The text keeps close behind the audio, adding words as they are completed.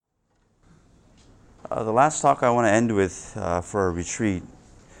The last talk I want to end with for our retreat,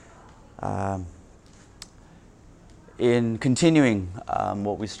 in continuing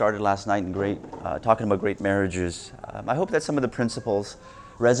what we started last night in talking about great marriages, I hope that some of the principles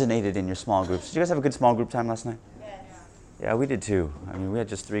resonated in your small groups. Did you guys have a good small group time last night? Yes. Yeah, we did too. I mean, we had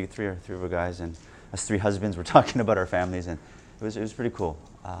just three of our guys, and us three husbands were talking about our families, and it was pretty cool.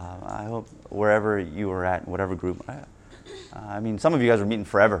 I hope wherever you were at, whatever group, I mean, some of you guys were meeting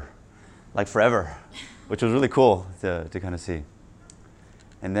forever, which was really cool to kind of see.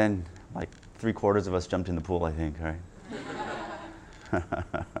 And then, like, 3/4 of us jumped in the pool, I think, right?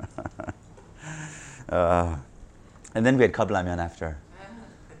 And then we had kablamyan after.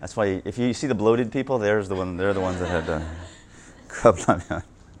 That's why if you see the bloated people, they're the ones that had kablamyan.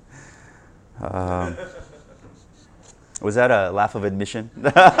 Was that a laugh of admission?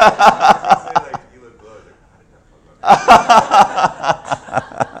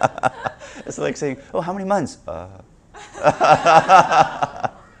 It's like saying, "Oh, how many months?"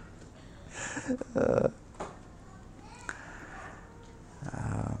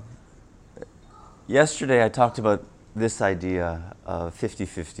 Yesterday I talked about this idea of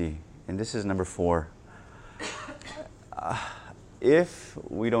 50-50, and this is number 4. If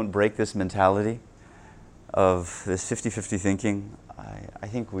we don't break this mentality of this 50-50 thinking, I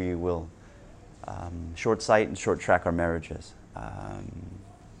think we will short sight and short track our marriages.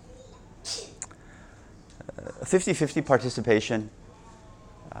 50-50 participation,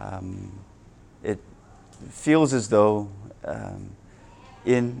 it feels as though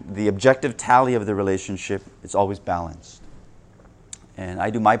in the objective tally of the relationship, it's always balanced. And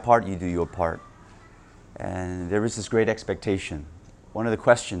I do my part, you do your part. And there is this great expectation. One of the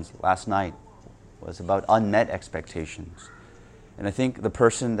questions last night was about unmet expectations. And I think the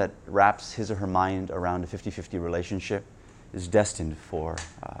person that wraps his or her mind around a 50-50 relationship is destined for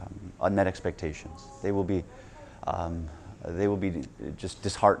unmet expectations. They will be just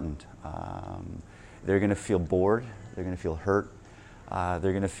disheartened. They're going to feel bored. They're going to feel hurt.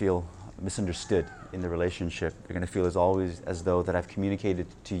 They're going to feel misunderstood in the relationship. They're going to feel as though that I've communicated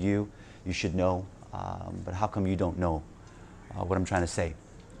to you, you should know, but how come you don't know what I'm trying to say?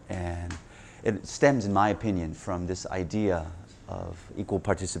 And it stems, in my opinion, from this idea of equal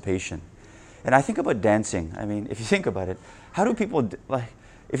participation. And I think about dancing. I mean, if you think about it, how do people,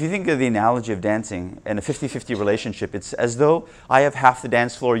 if you think of the analogy of dancing and a 50-50 relationship, it's as though I have half the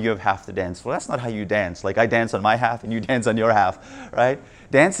dance floor, you have half the dance floor. That's not how you dance. Like, I dance on my half and you dance on your half, right?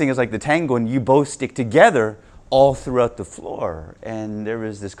 Dancing is like the tango, and you both stick together all throughout the floor. And there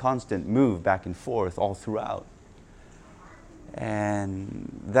is this constant move back and forth all throughout. And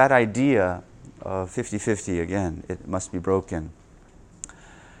that idea of 50-50, again, it must be broken.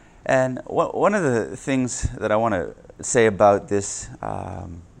 And one of the things that I want to say about this,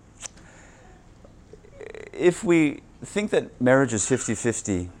 if we think that marriage is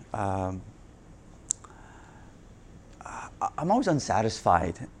 50-50, I'm always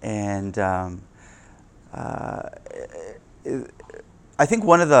unsatisfied. And I think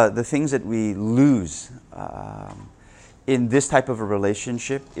one of the things that we lose in this type of a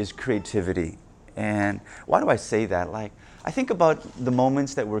relationship is creativity. And why do I say that? Like, I think about the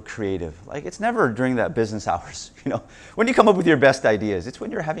moments that we're creative. Like, it's never during that business hours, when you come up with your best ideas. It's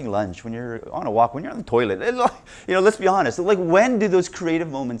when you're having lunch, when you're on a walk, when you're on the toilet. Let's be honest. Like, when do those creative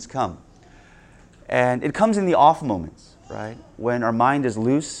moments come? And it comes in the off moments, right? When our mind is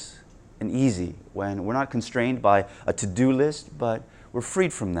loose and easy, when we're not constrained by a to-do list, but we're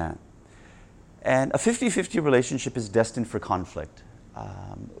freed from that. And a 50-50 relationship is destined for conflict.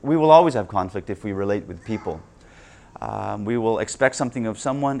 We will always have conflict if we relate with people. We will expect something of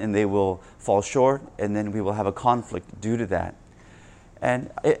someone and they will fall short, and then we will have a conflict due to that.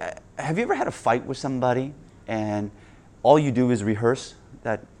 And have you ever had a fight with somebody and all you do is rehearse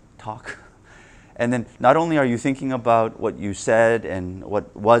that talk? And then not only are you thinking about what you said and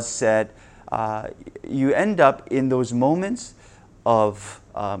what was said, you end up in those moments of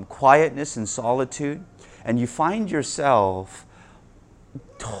quietness and solitude, and you find yourself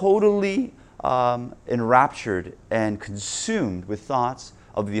totally enraptured and consumed with thoughts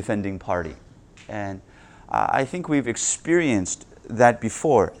of the offending party. And I think we've experienced that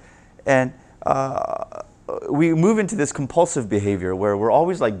before. And we move into this compulsive behavior where we're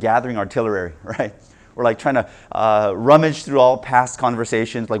always like gathering artillery, right? We're like trying to rummage through all past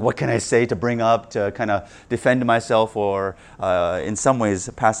conversations, like what can I say to bring up to kind of defend myself, or in some ways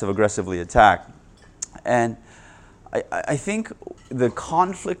passive-aggressively attack. And I think the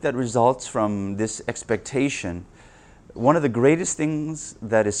conflict that results from this expectation, one of the greatest things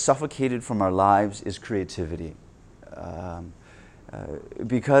that is suffocated from our lives is creativity.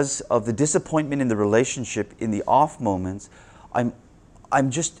 because of the disappointment in the relationship, in the off moments, I'm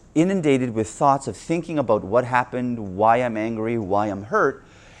just inundated with thoughts of thinking about what happened, why I'm angry, why I'm hurt.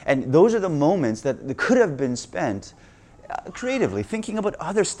 And those are the moments that could have been spent creatively, thinking about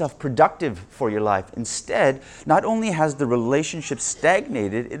other stuff productive for your life. Instead, not only has the relationship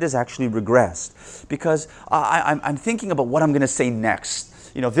stagnated, it has actually regressed. Because I'm thinking about what I'm going to say next.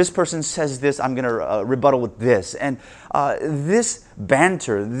 You know, if this person says this, I'm going to rebuttal with this. And this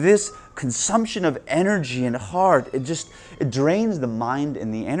banter, this consumption of energy and heart, it drains the mind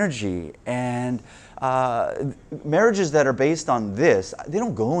and the energy. And marriages that are based on this, they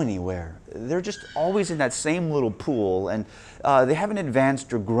don't go anywhere. They're just always in that same little pool, and they haven't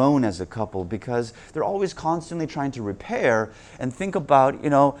advanced or grown as a couple because they're always constantly trying to repair and think about,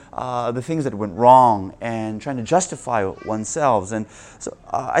 the things that went wrong and trying to justify oneself. And so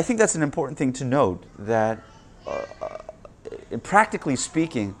I think that's an important thing to note, that practically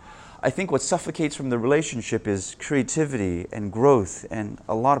speaking, I think what suffocates from the relationship is creativity and growth and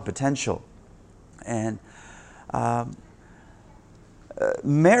a lot of potential. And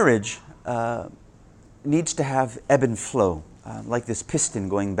marriage needs to have ebb and flow, like this piston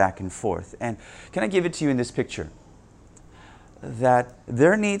going back and forth. And can I give it to you in this picture? That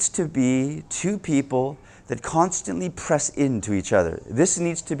there needs to be two people that constantly press into each other. This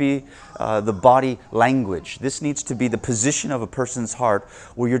needs to be the body language. This needs to be the position of a person's heart,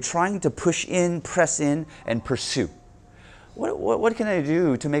 where you're trying to push in, press in, and pursue. What can I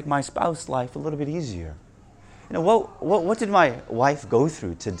do to make my spouse's life a little bit easier? What did my wife go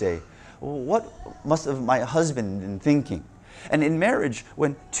through today? What must have my husband been thinking? And in marriage,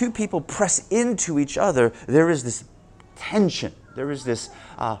 when two people press into each other, there is this tension. There is this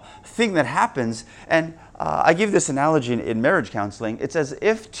thing that happens. And I give this analogy in marriage counseling. It's as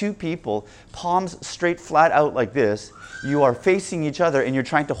if two people, palms straight flat out like this, you are facing each other and you're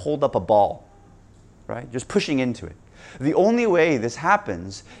trying to hold up a ball, right? Just pushing into it. The only way this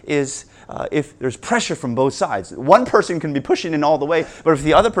happens is if there's pressure from both sides. One person can be pushing in all the way, but if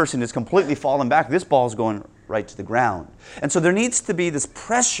the other person is completely falling back, this ball's going right to the ground. And so there needs to be this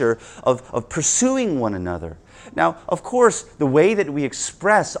pressure of pursuing one another. Now, of course, the way that we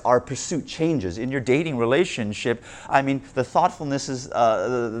express our pursuit changes. In your dating relationship, I mean, the thoughtfulnesses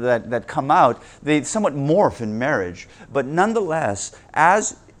that come out, they somewhat morph in marriage. But nonetheless,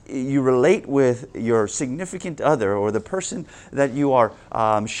 as you relate with your significant other or the person that you are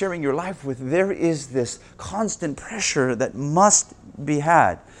sharing your life with, there is this constant pressure that must be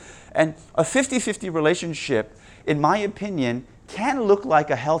had. And a 50-50 relationship, in my opinion, can look like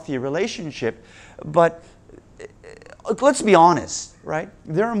a healthy relationship, but let's be honest, right?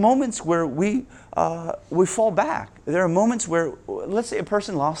 There are moments where we fall back. There are moments where, let's say a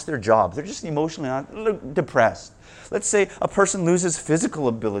person lost their job. They're just emotionally depressed. Let's say a person loses physical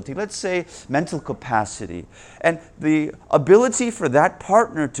ability. Let's say mental capacity. And the ability for that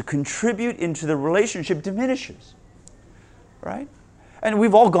partner to contribute into the relationship diminishes, right? And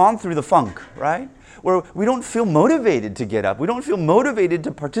we've all gone through the funk, right? Where we don't feel motivated to get up. We don't feel motivated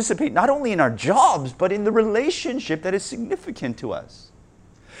to participate not only in our jobs, but in the relationship that is significant to us.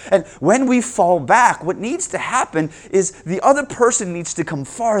 And when we fall back, what needs to happen is the other person needs to come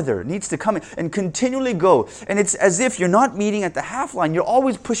farther, needs to come in and continually go. And it's as if you're not meeting at the half line. You're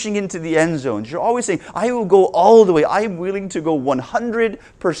always pushing into the end zones. You're always saying, I will go all the way. I am willing to go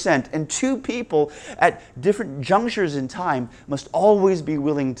 100%. And two people at different junctures in time must always be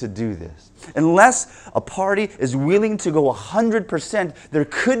willing to do this. Unless a party is willing to go 100%, there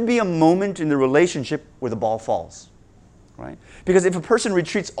could be a moment in the relationship where the ball falls. Right? Because if a person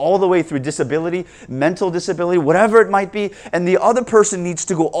retreats all the way through disability, mental disability, whatever it might be, and the other person needs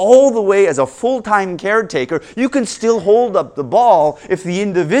to go all the way as a full-time caretaker, you can still hold up the ball if the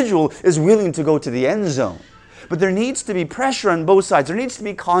individual is willing to go to the end zone. But there needs to be pressure on both sides. There needs to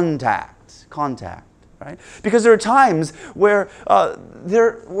be contact. Right? Because there are times where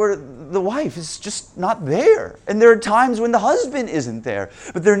the wife is just not there. And there are times when the husband isn't there.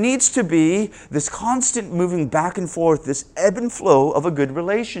 But there needs to be this constant moving back and forth, this ebb and flow of a good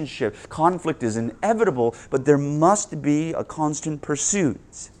relationship. Conflict is inevitable, but there must be a constant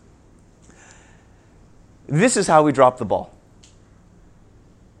pursuit. This is how we drop the ball.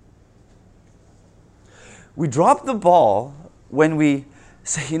 We drop the ball when we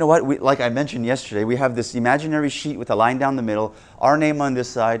say, you know what, like I mentioned yesterday, we have this imaginary sheet with a line down the middle, our name on this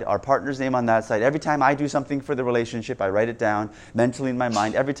side, our partner's name on that side. Every time I do something for the relationship, I write it down mentally in my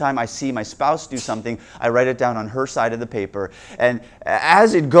mind. Every time I see my spouse do something, I write it down on her side of the paper. And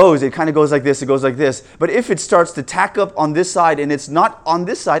as it goes, it kind of goes like this, it goes like this. But if it starts to tack up on this side and it's not on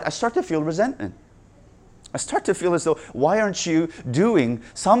this side, I start to feel resentment. I start to feel as though, why aren't you doing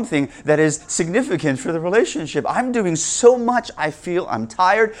something that is significant for the relationship? I'm doing so much, I feel I'm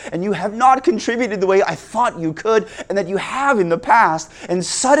tired, and you have not contributed the way I thought you could and that you have in the past. And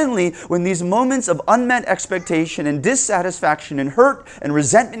suddenly, when these moments of unmet expectation and dissatisfaction and hurt and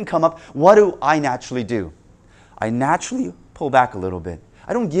resentment come up, what do? I naturally pull back a little bit.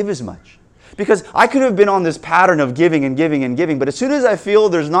 I don't give as much. Because I could have been on this pattern of giving and giving and giving, but as soon as I feel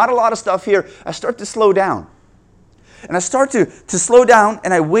there's not a lot of stuff here, I start to slow down. And I start to slow down,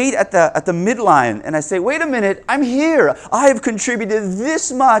 and I wait at the midline, and I say, wait a minute, I'm here. I have contributed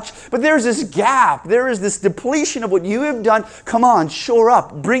this much, but there's this gap. There is this depletion of what you have done. Come on, shore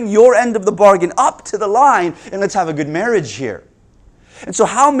up. Bring your end of the bargain up to the line, and let's have a good marriage here. And so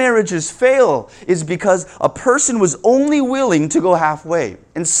how marriages fail is because a person was only willing to go halfway.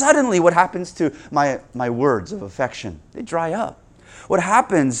 And suddenly what happens to my words of affection? They dry up. What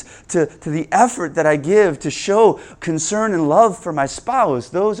happens to the effort that I give to show concern and love for my spouse?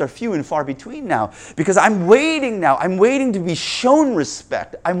 Those are few and far between now. Because I'm waiting now. I'm waiting to be shown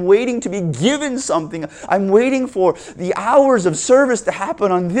respect. I'm waiting to be given something. I'm waiting for the hours of service to happen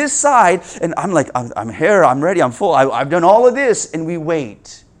on this side. And I'm like, I'm here, I'm ready, I'm full. I've done all of this. And we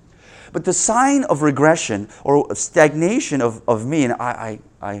wait. But the sign of regression or stagnation of me, and I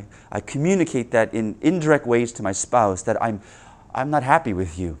communicate that in indirect ways to my spouse, that I'm not happy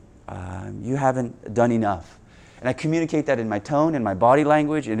with you. You haven't done enough. And I communicate that in my tone, in my body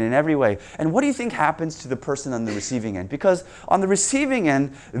language, and in every way. And what do you think happens to the person on the receiving end? Because on the receiving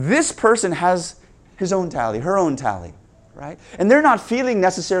end, this person has his own tally, her own tally, right? And they're not feeling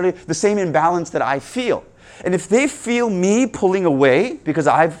necessarily the same imbalance that I feel. And if they feel me pulling away because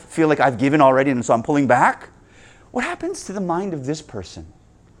I feel like I've given already and so I'm pulling back, what happens to the mind of this person?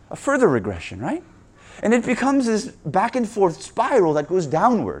 A further regression, right? And it becomes this back and forth spiral that goes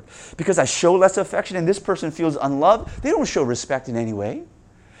downward. Because I show less affection and this person feels unloved, they don't show respect in any way.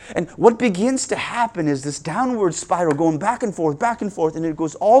 And what begins to happen is this downward spiral going back and forth, and it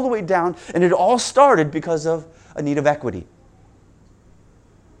goes all the way down, and it all started because of a need of equity.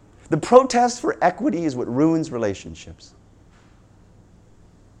 The protest for equity is what ruins relationships.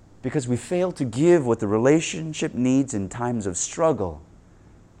 Because we fail to give what the relationship needs in times of struggle,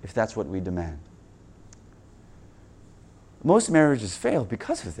 if that's what we demand. Most marriages fail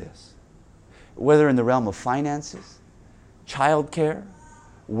because of this. Whether in the realm of finances, childcare,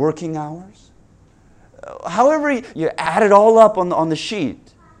 working hours. However you add it all up on the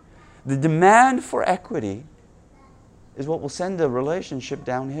sheet, the demand for equity is what will send the relationship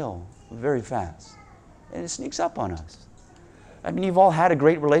downhill very fast. And it sneaks up on us. I mean, you've all had a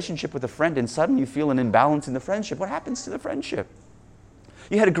great relationship with a friend and suddenly you feel an imbalance in the friendship. What happens to the friendship?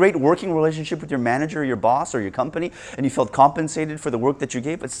 You had a great working relationship with your manager or your boss or your company and you felt compensated for the work that you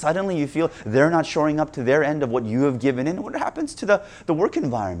gave, but suddenly you feel they're not showing up to their end of what you have given in. What happens to the work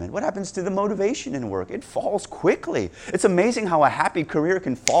environment? What happens to the motivation in work? It falls quickly. It's amazing how a happy career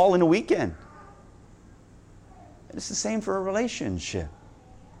can fall in a weekend. It's the same for a relationship.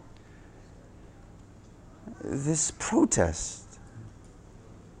 This protest,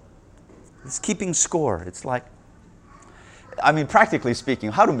 this keeping score, it's like, I mean, practically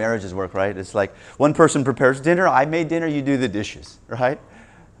speaking, how do marriages work, right? It's like one person prepares dinner, I made dinner, you do the dishes, right?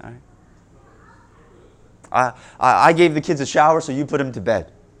 All right. I gave the kids a shower, so you put them to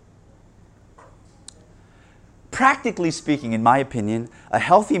bed. Practically speaking, in my opinion, a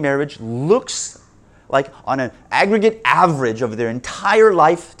healthy marriage looks like on an aggregate average of their entire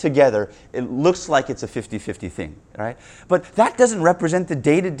life together, it looks like it's a 50-50 thing, right? But that doesn't represent the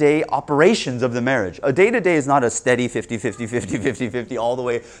day-to-day operations of the marriage. A day-to-day is not a steady 50-50, 50-50, 50 all the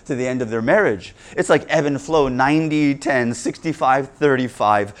way to the end of their marriage. It's like ebb and flow, 90-10,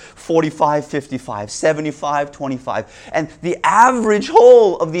 65-35, 45-55, 75-25. And the average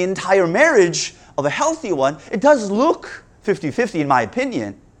whole of the entire marriage of a healthy one, it does look 50-50 in my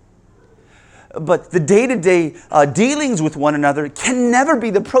opinion. But the day-to-day dealings with one another can never be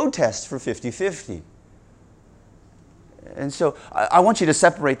the protest for 50-50. And so I want you to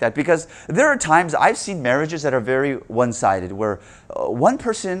separate that because there are times I've seen marriages that are very one-sided where one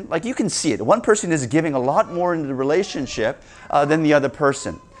person, like you can see it, one person is giving a lot more into the relationship than the other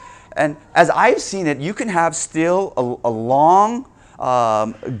person. And as I've seen it, you can have still a long,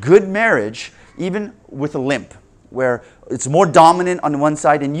 good marriage even with a limp, where it's more dominant on one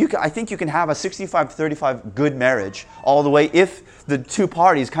side, and I think you can have a 65-35 good marriage all the way if the two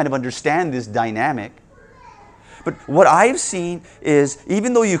parties kind of understand this dynamic. But what I've seen is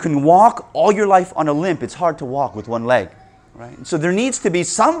even though you can walk all your life on a limp, it's hard to walk with one leg. Right? And so there needs to be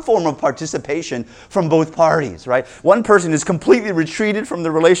some form of participation from both parties, right? One person is completely retreated from the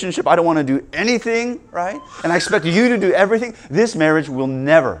relationship. I don't want to do anything, right? And I expect you to do everything. This marriage will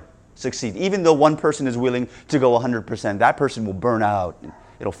never succeed. Even though one person is willing to go 100%, that person will burn out.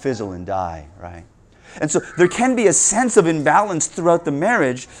 It'll fizzle and die, right? And so there can be a sense of imbalance throughout the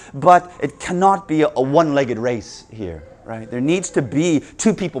marriage, but it cannot be a one-legged race here. Right? There needs to be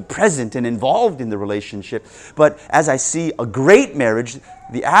two people present and involved in the relationship. But as I see a great marriage,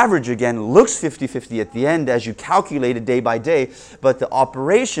 the average again looks 50-50 at the end as you calculate it day by day. But the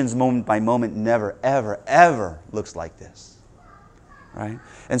operations moment by moment never, ever, ever looks like this. Right?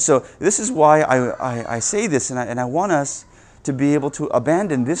 And so this is why I say this, and I want us to be able to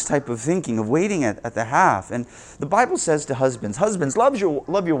abandon this type of thinking of waiting at the half. And the Bible says to husbands, love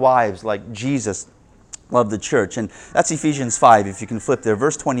your wives like Jesus loved the church. And that's Ephesians 5, if you can flip there,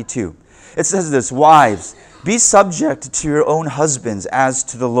 verse 22. It says this, wives, be subject to your own husbands as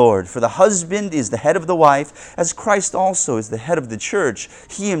to the Lord. For the husband is the head of the wife, as Christ also is the head of the church,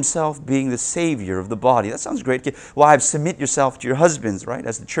 he himself being the Savior of the body. That sounds great. Wives, submit yourself to your husbands, right,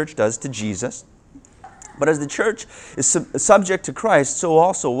 as the church does to Jesus. But as the church is subject to Christ, so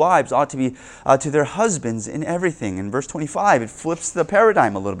also wives ought to be to their husbands in everything. In verse 25, it flips the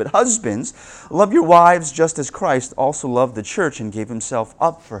paradigm a little bit. Husbands, love your wives just as Christ also loved the church and gave himself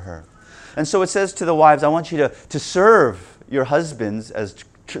up for her. And so it says to the wives, I want you to serve your husbands as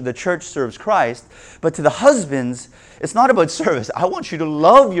the church serves Christ. But to the husbands, it's not about service. I want you to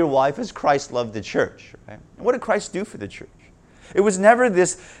love your wife as Christ loved the church. Right? And what did Christ do for the church? It was never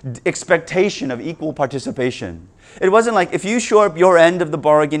this expectation of equal participation. It wasn't like if you show up your end of the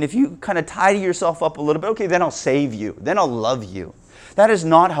bargain, if you kind of tidy yourself up a little bit, okay, then I'll save you. Then I'll love you. That is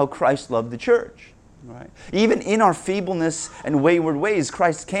not how Christ loved the church. Right? Even in our feebleness and wayward ways,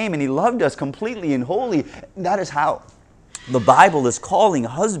 Christ came and he loved us completely and wholly. That is how the Bible is calling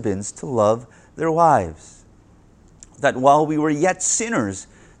husbands to love their wives. That while we were yet sinners,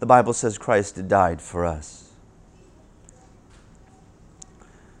 the Bible says Christ died for us.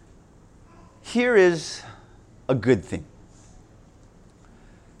 Here is a good thing.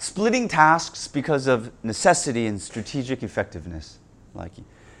 Splitting tasks because of necessity and strategic effectiveness. Getting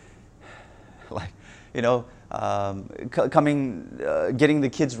the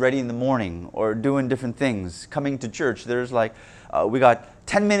kids ready in the morning or doing different things, coming to church. There's we got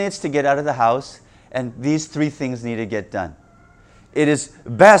 10 minutes to get out of the house and these 3 things need to get done. It is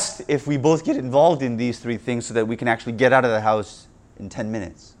best if we both get involved in these 3 things so that we can actually get out of the house in 10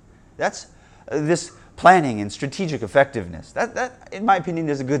 minutes. That's this planning and strategic effectiveness. That, in my opinion,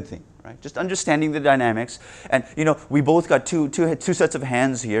 is a good thing, right? Just understanding the dynamics. And, we both got two sets of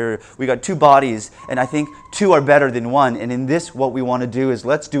hands here. We got 2 bodies, and I think 2 are better than 1. And in this, what we want to do is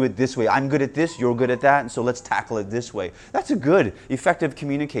let's do it this way. I'm good at this, you're good at that, and so let's tackle it this way. That's a good, effective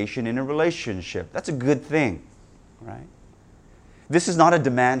communication in a relationship. That's a good thing, right? This is not a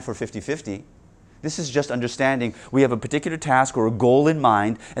demand for 50-50. This is just understanding we have a particular task or a goal in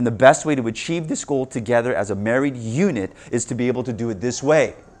mind, and the best way to achieve this goal together as a married unit is to be able to do it this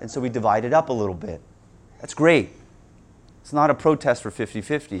way. And so we divide it up a little bit. That's great. It's not a protest for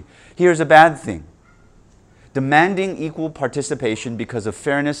 50-50. Here's a bad thing. Demanding equal participation because of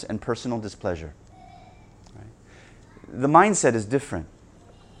fairness and personal displeasure. Right? The mindset is different.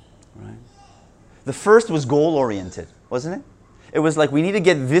 Right? The first was goal-oriented, wasn't it? It was like, we need to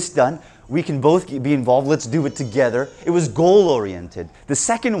get this done. We can both be involved. Let's do it together. It was goal-oriented. The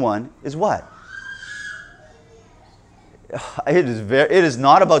second one is what? It is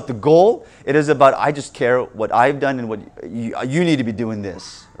not about the goal. It is about, I just care what I've done and what you need to be doing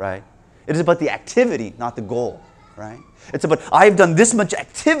this, right? It is about the activity, not the goal, right? It's about, I've done this much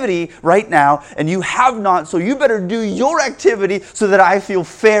activity right now, and you have not, so you better do your activity so that I feel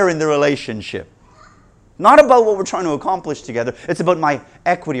fair in the relationship. Not about what we're trying to accomplish together. It's about my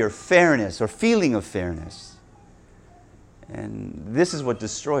equity or fairness or feeling of fairness. And this is what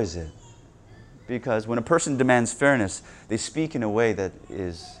destroys it. Because when a person demands fairness, they speak in a way that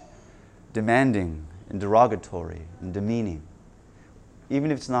is demanding and derogatory and demeaning. Even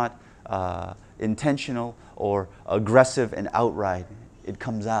if it's not intentional or aggressive and outright, it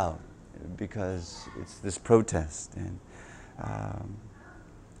comes out because it's this protest. And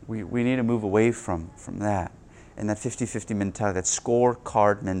we need to move away from that and that 50-50 mentality, that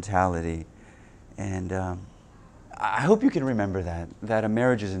scorecard mentality. And I hope you can remember that a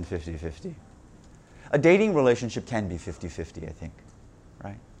marriage isn't 50-50. A dating relationship can be 50-50, I think,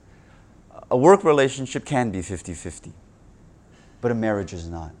 right? A work relationship can be 50-50, but a marriage is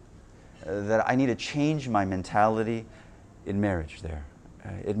not. That I need to change my mentality in marriage there.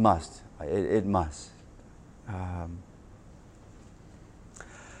 It must. It must.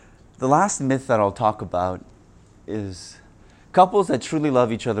 The last myth that I'll talk about is couples that truly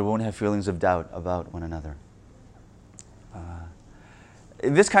love each other won't have feelings of doubt about one another.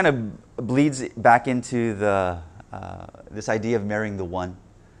 This kind of bleeds back into this idea of marrying the one,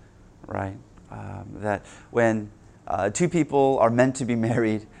 right? That when two people are meant to be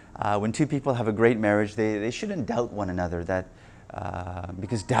married, when two people have a great marriage, they shouldn't doubt one another. That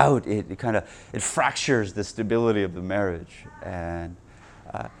because doubt it fractures the stability of the marriage.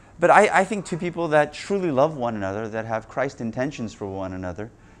 But I think two people that truly love one another, that have Christ intentions for one another,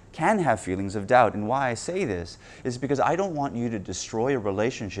 can have feelings of doubt. And why I say this is because I don't want you to destroy a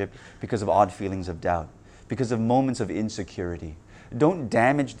relationship because of odd feelings of doubt, because of moments of insecurity. Don't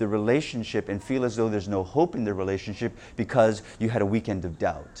damage the relationship and feel as though there's no hope in the relationship because you had a weekend of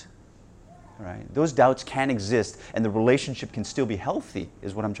doubt. Right? Those doubts can exist and the relationship can still be healthy,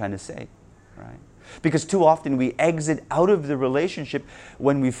 is what I'm trying to say. Right? Because too often we exit out of the relationship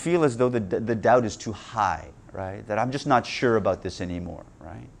when we feel as though the doubt is too high, right? That I'm just not sure about this anymore,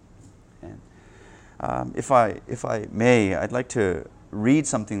 right? And if I may, I'd like to read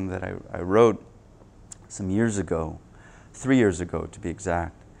something that I wrote some years ago, 3 years ago to be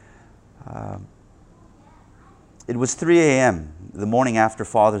exact. It was 3 a.m., the morning after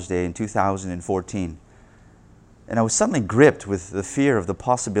Father's Day in 2014. And I was suddenly gripped with the fear of the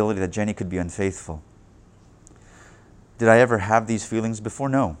possibility that Jenny could be unfaithful. Did I ever have these feelings before?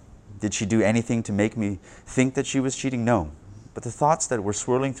 No. Did she do anything to make me think that she was cheating? No. But the thoughts that were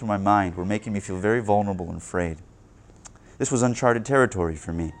swirling through my mind were making me feel very vulnerable and afraid. This was uncharted territory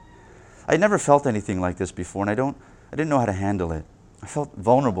for me. I had never felt anything like this before, and I didn't know how to handle it. I felt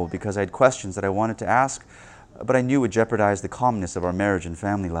vulnerable because I had questions that I wanted to ask, but I knew would jeopardize the calmness of our marriage and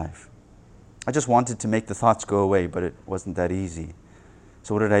family life. I just wanted to make the thoughts go away, but it wasn't that easy.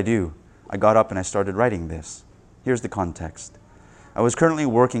 So what did I do? I got up and I started writing this. Here's the context. I was currently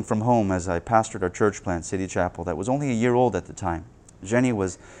working from home as I pastored our church plant, City Chapel, that was only a year old at the time. Jenny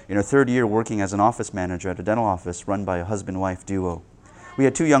was in her third year working as an office manager at a dental office run by a husband-wife duo. We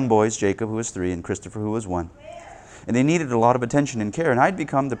had two young boys, Jacob, who was 3, and Christopher, who was 1. And they needed a lot of attention and care, and I'd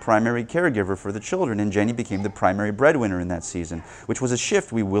become the primary caregiver for the children, and Jenny became the primary breadwinner in that season, which was a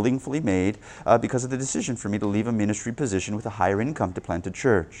shift we willingly made because of the decision for me to leave a ministry position with a higher income to plant a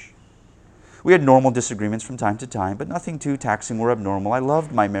church. We had normal disagreements from time to time, but nothing too taxing or abnormal. I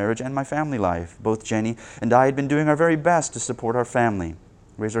loved my marriage and my family life. Both Jenny and I had been doing our very best to support our family,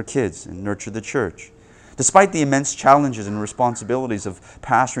 raise our kids, and nurture the church. Despite the immense challenges and responsibilities of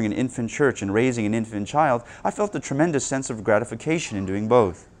pastoring an infant church and raising an infant child, I felt a tremendous sense of gratification in doing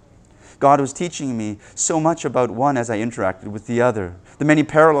both. God was teaching me so much about one as I interacted with the other. The many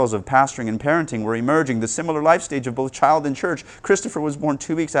parallels of pastoring and parenting were emerging. The similar life stage of both child and church. Christopher was born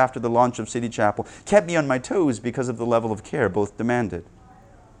 2 weeks after the launch of City Chapel, kept me on my toes because of the level of care both demanded.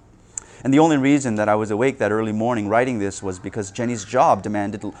 And the only reason that I was awake that early morning writing this was because Jenny's job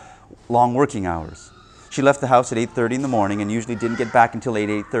demanded long working hours. She left the house at 8:30 in the morning and usually didn't get back until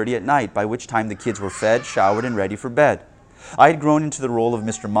 8:30 at night, by which time the kids were fed, showered, and ready for bed. I had grown into the role of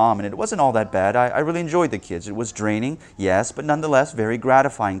Mr. Mom, and it wasn't all that bad. I really enjoyed the kids. It was draining, yes, but nonetheless very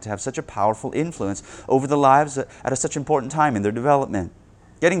gratifying to have such a powerful influence over the lives at such an important time in their development.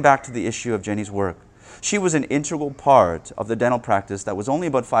 Getting back to the issue of Jenny's work, she was an integral part of the dental practice that was only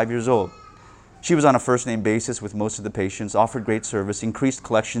about 5 years old. She was on a first-name basis with most of the patients, offered great service, increased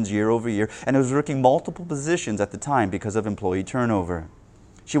collections year over year, and was working multiple positions at the time because of employee turnover.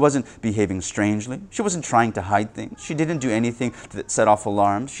 She wasn't behaving strangely. She wasn't trying to hide things. She didn't do anything that set off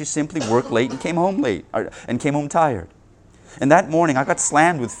alarms. She simply worked late and came home late, and came home tired. And that morning, I got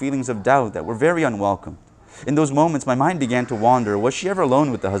slammed with feelings of doubt that were very unwelcome. In those moments, my mind began to wander. Was she ever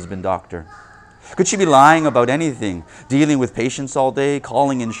alone with the husband doctor? Could she be lying about anything? Dealing with patients all day,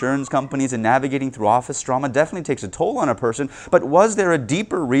 calling insurance companies, and navigating through office drama definitely takes a toll on a person, but was there a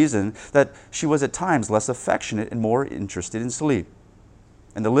deeper reason that she was at times less affectionate and more interested in sleep?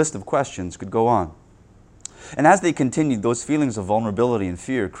 And the list of questions could go on. And as they continued, those feelings of vulnerability and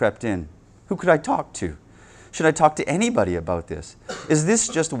fear crept in. Who could I talk to? Should I talk to anybody about this? Is this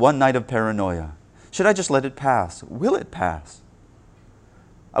just one night of paranoia? Should I just let it pass? Will it pass?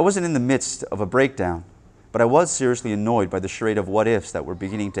 I wasn't in the midst of a breakdown, but I was seriously annoyed by the charade of what-ifs that were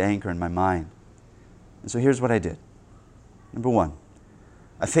beginning to anchor in my mind. And so here's what I did. Number 1,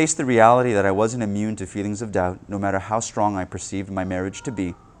 I faced the reality that I wasn't immune to feelings of doubt, no matter how strong I perceived my marriage to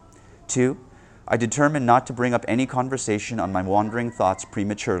be. 2, I determined not to bring up any conversation on my wandering thoughts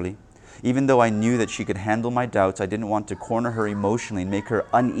prematurely. Even though I knew that she could handle my doubts, I didn't want to corner her emotionally and make her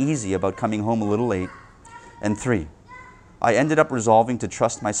uneasy about coming home a little late. And 3, I ended up resolving to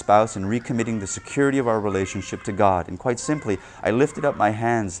trust my spouse and recommitting the security of our relationship to God. And quite simply, I lifted up my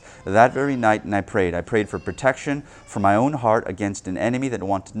hands that very night and I prayed. I prayed for protection for my own heart against an enemy that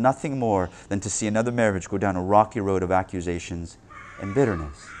wanted nothing more than to see another marriage go down a rocky road of accusations and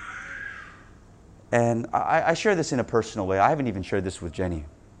bitterness. And I share this in a personal way. I haven't even shared this with Jenny.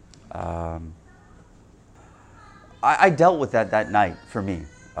 I dealt with that night for me.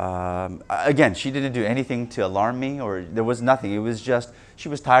 Again, she didn't do anything to alarm me, or there was nothing. It was just, she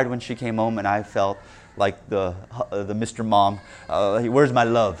was tired when she came home, and I felt like the Mr. Mom, where's my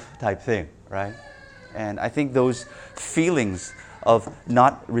love type thing, right? And I think those feelings of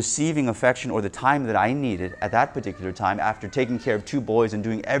not receiving affection or the time that I needed at that particular time, after taking care of 2 boys and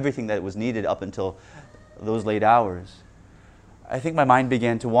doing everything that was needed up until those late hours, I think my mind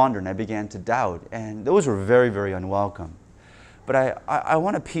began to wander and I began to doubt, and those were very, very unwelcome. But I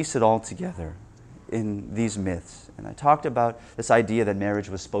want to piece it all together in these myths. And I talked about this idea that marriage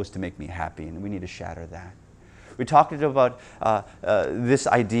was supposed to make me happy, and we need to shatter that. We talked about this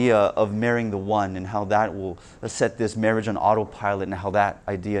idea of marrying the one and how that will set this marriage on autopilot and how that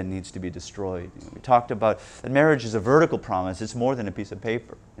idea needs to be destroyed. We talked about that marriage is a vertical promise. It's more than a piece of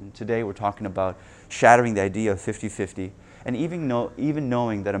paper. And today we're talking about shattering the idea of 50-50 and even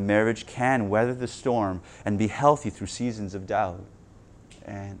knowing that a marriage can weather the storm and be healthy through seasons of doubt.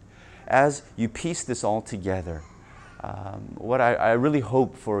 And as you piece this all together, what I really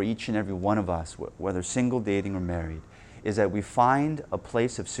hope for each and every one of us, whether single, dating, or married, is that we find a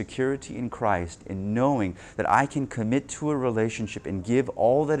place of security in Christ in knowing that I can commit to a relationship and give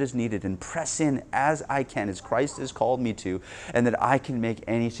all that is needed and press in as I can, as Christ has called me to, and that I can make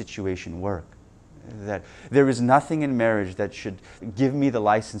any situation work. That there is nothing in marriage that should give me the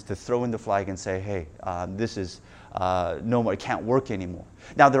license to throw in the flag and say, hey, this is no more, it can't work anymore.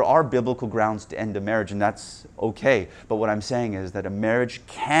 Now, there are biblical grounds to end a marriage, and that's okay. But what I'm saying is that a marriage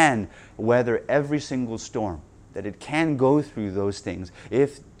can weather every single storm, that it can go through those things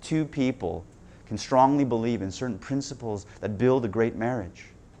if 2 people can strongly believe in certain principles that build a great marriage.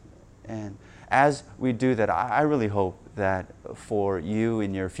 And as we do that, I really hope that for you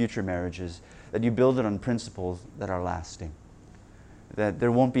in your future marriages, that you build it on principles that are lasting. That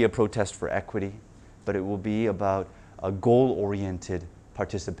there won't be a protest for equity, but it will be about a goal-oriented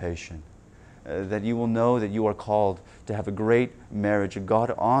participation. That you will know that you are called to have a great marriage, a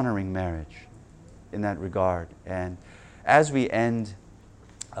God-honoring marriage in that regard. And as we end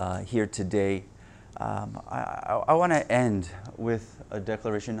here today, I want to end with a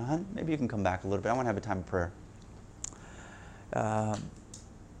declaration. Hun, maybe you can come back a little bit. I want to have a time of prayer.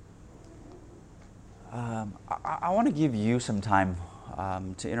 I want to give you some time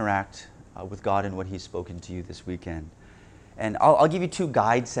to interact with God and what He's spoken to you this weekend. And I'll give you 2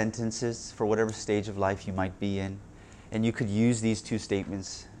 guide sentences for whatever stage of life you might be in. And you could use these 2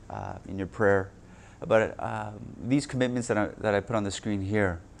 statements in your prayer. But these commitments that I put on the screen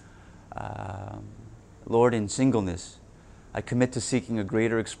here. Lord, in singleness, I commit to seeking a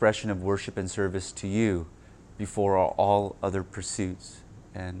greater expression of worship and service to you before all other pursuits.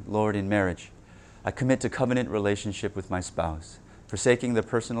 And Lord, in marriage, I commit to covenant relationship with my spouse, forsaking the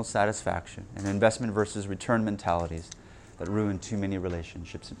personal satisfaction and investment versus return mentalities that ruin too many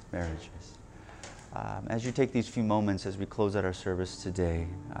relationships and marriages. As you take these few moments as we close out our service today,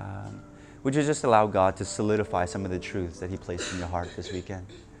 would you just allow God to solidify some of the truths that He placed in your heart this weekend?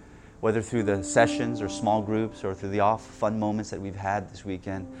 Whether through the sessions or small groups or through the fun moments that we've had this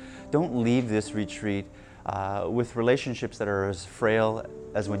weekend, don't leave this retreat with relationships that are as frail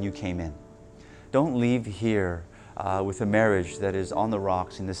as when you came in. Don't leave here with a marriage that is on the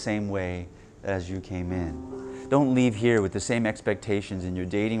rocks in the same way as you came in. Don't leave here with the same expectations in your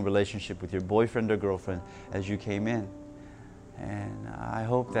dating relationship with your boyfriend or girlfriend as you came in. And I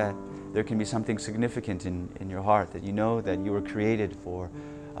hope that there can be something significant in your heart, that you know that you were created for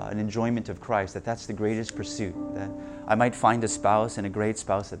an enjoyment of Christ, that's the greatest pursuit, that I might find a spouse and a great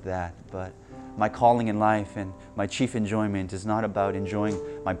spouse at that, but my calling in life and my chief enjoyment is not about enjoying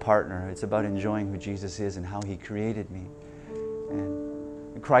my partner. It's about enjoying who Jesus is and how He created me.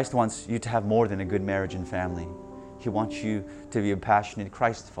 And Christ wants you to have more than a good marriage and family. He wants you to be a passionate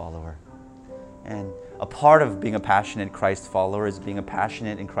Christ follower. And a part of being a passionate Christ follower is being a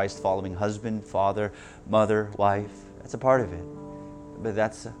passionate and Christ following husband, father, mother, wife. That's a part of it. But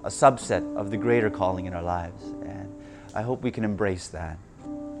that's a subset of the greater calling in our lives. And I hope we can embrace that.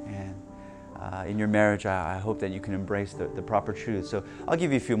 And in your marriage, I hope that you can embrace the proper truth. So I'll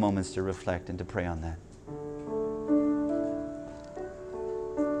give you a few moments to reflect and to pray on that.